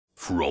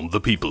From the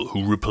people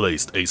who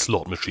replaced a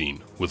slot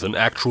machine with an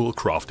actual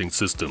crafting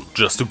system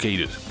just to gate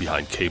it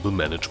behind cable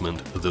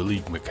management, the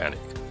League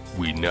mechanic,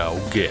 we now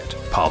get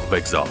Path of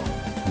Exile,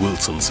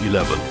 Wilson's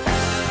 11.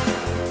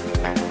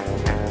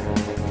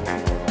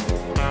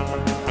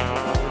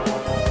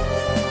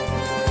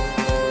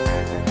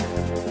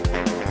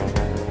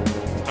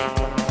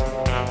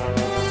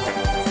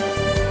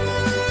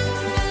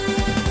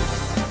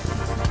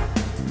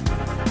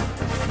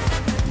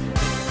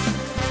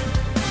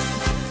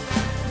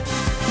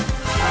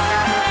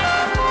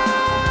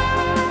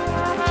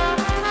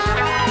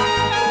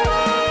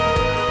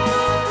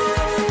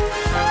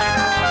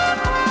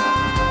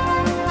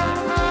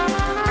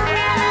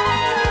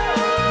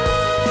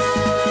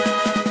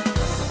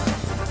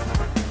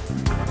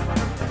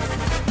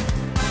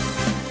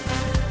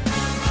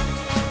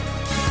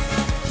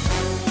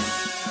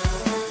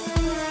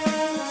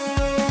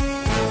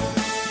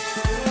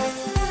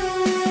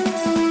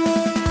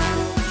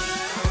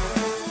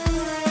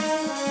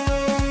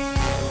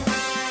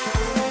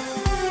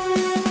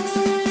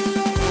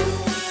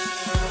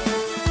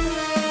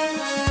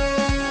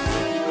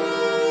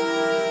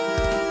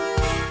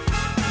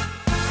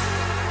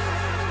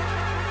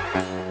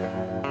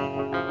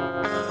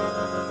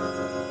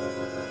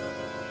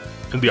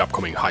 In the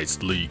upcoming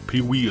Heist League,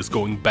 PoE is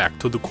going back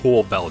to the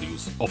core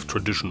values of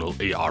traditional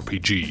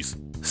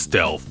ARPGs: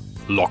 stealth,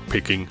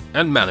 lockpicking,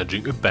 and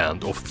managing a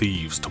band of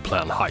thieves to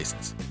plan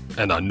heists.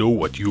 And I know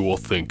what you're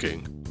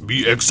thinking.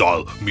 Me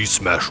exile, me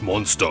smash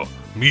monster,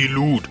 me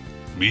loot,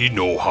 me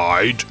no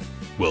hide.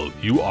 Well,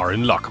 you are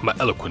in luck, my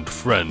eloquent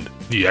friend.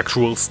 The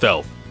actual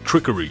stealth,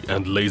 trickery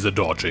and laser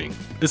dodging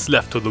is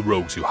left to the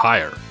rogues you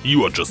hire.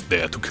 You are just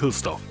there to kill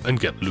stuff and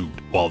get loot,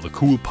 while the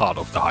cool part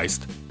of the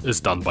heist is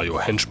done by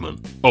your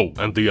henchmen. Oh,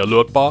 and the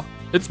alert bar?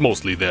 It's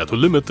mostly there to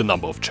limit the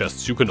number of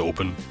chests you can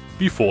open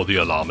before the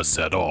alarm is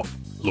set off.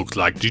 Looks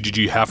like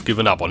GGG have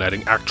given up on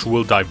adding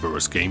actual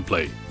diverse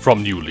gameplay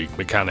from new League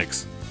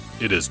mechanics.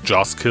 It is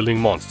just killing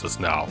monsters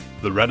now.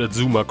 The Reddit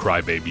Zoomer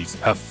crybabies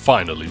have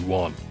finally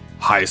won.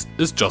 Heist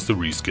is just a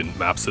reskinned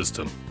map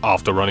system.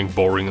 After running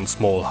boring and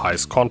small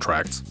heist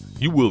contracts,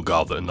 you will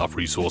gather enough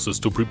resources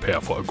to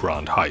prepare for a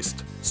grand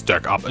heist.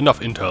 Stack up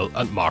enough intel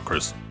and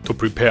markers to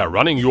prepare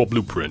running your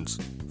blueprints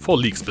for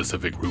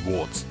League-specific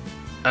rewards.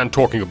 And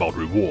talking about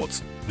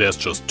rewards, there's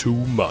just too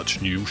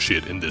much new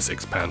shit in this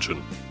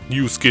expansion.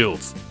 New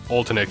skills,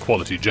 alternate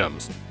quality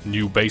gems,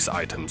 new base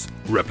items,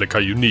 replica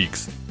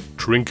uniques,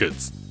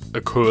 trinkets,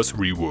 a curse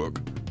rework.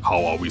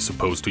 How are we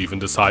supposed to even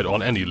decide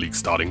on any League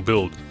starting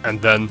build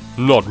and then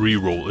not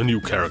reroll a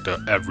new character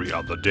every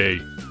other day?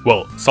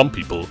 Well, some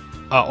people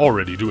are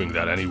already doing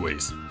that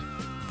anyways.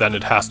 Then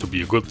it has to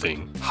be a good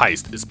thing.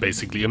 Heist is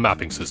basically a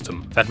mapping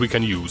system that we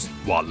can use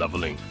while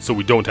leveling, so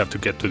we don't have to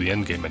get to the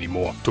endgame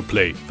anymore to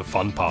play the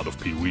fun part of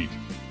PoE.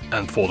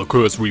 And for the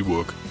curse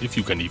rework, if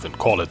you can even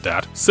call it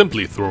that,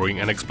 simply throwing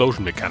an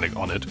explosion mechanic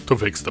on it to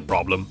fix the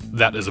problem,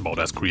 that is about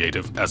as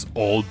creative as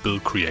all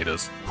build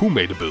creators who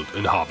made a build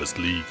in Harvest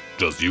League.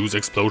 Just use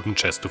explosion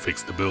chests to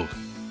fix the build.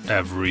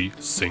 Every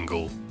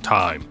single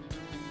time.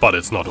 But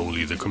it's not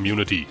only the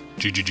community.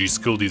 GGG's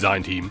skill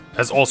design team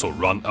has also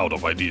run out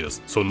of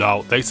ideas, so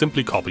now they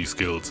simply copy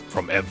skills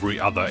from every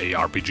other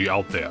ARPG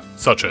out there,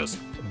 such as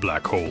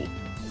Black Hole,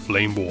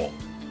 Flame Wall,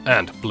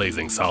 and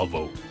Blazing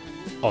Salvo.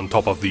 On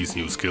top of these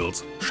new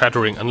skills,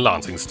 Shattering and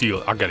Lancing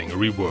Steel are getting a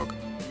rework.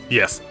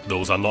 Yes,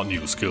 those are not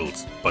new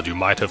skills, but you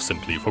might have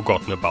simply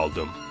forgotten about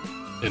them.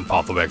 In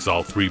Path of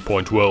Exile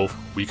 3.12,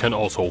 we can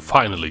also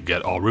finally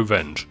get our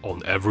revenge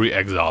on every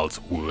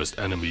exile's worst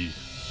enemy,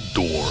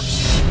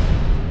 doors.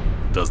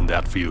 Doesn't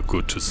that feel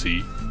good to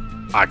see?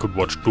 I could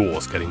watch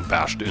doors getting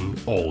bashed in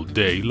all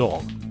day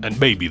long. And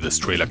maybe this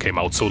trailer came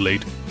out so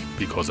late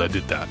because I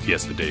did that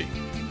yesterday.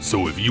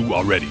 So if you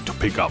are ready to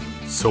pick up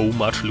so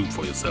much loot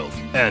for yourself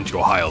and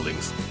your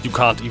hirelings, you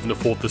can't even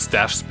afford the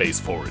stash space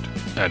for it.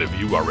 And if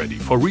you are ready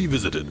for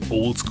revisited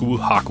old school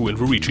Haku and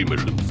Varichi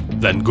missions,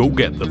 then go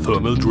get the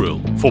thermal drill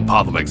for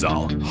Path of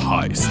Exile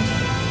Heist.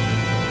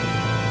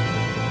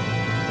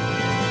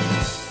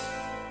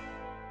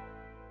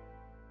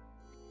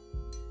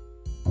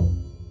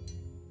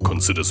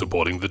 Consider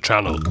supporting the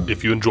channel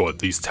if you enjoyed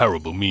these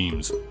terrible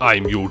memes.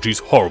 I'm Yoji's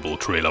horrible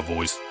trailer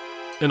voice,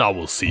 and I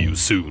will see you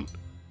soon.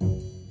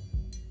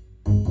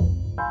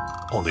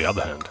 On the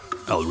other hand,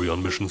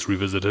 Elrion Missions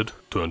Revisited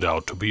turned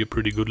out to be a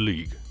pretty good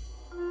league.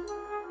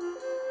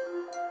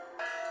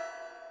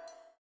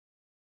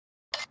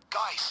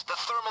 Guys, the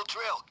thermal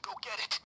drill, go get it.